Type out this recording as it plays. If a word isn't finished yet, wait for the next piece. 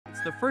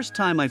It's the first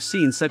time I've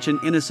seen such an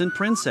innocent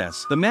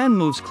princess. The man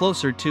moves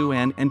closer to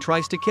Anne and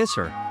tries to kiss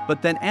her,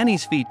 but then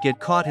Annie's feet get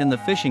caught in the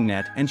fishing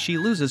net and she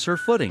loses her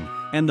footing,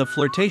 and the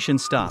flirtation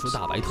stops.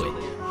 大白腿。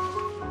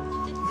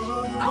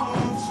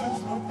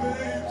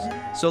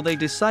 So they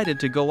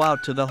decided to go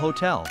out to the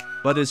hotel,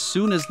 but as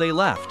soon as they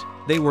left,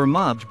 they were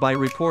mobbed by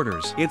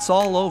reporters. It's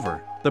all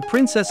over. The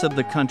princess of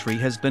the country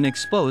has been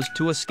exposed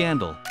to a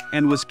scandal,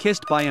 and was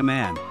kissed by a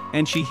man,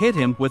 and she hit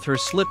him with her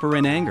slipper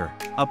in anger.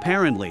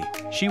 Apparently,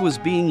 she was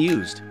being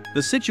used.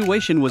 The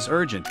situation was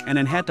urgent and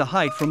Anne had to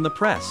hide from the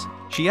press.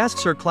 She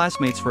asks her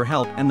classmates for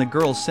help and the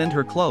girls send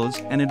her clothes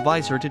and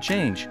advise her to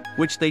change,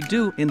 which they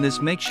do in this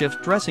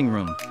makeshift dressing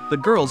room. The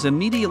girls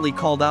immediately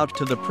called out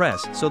to the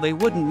press so they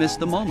wouldn't miss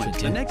the moment.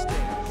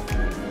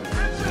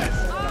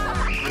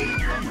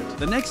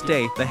 The next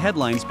day, the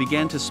headlines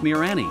began to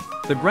smear Annie.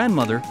 The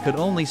grandmother could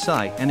only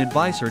sigh and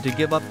advise her to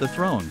give up the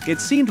throne. It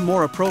seemed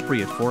more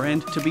appropriate for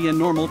Anne to be a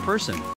normal person.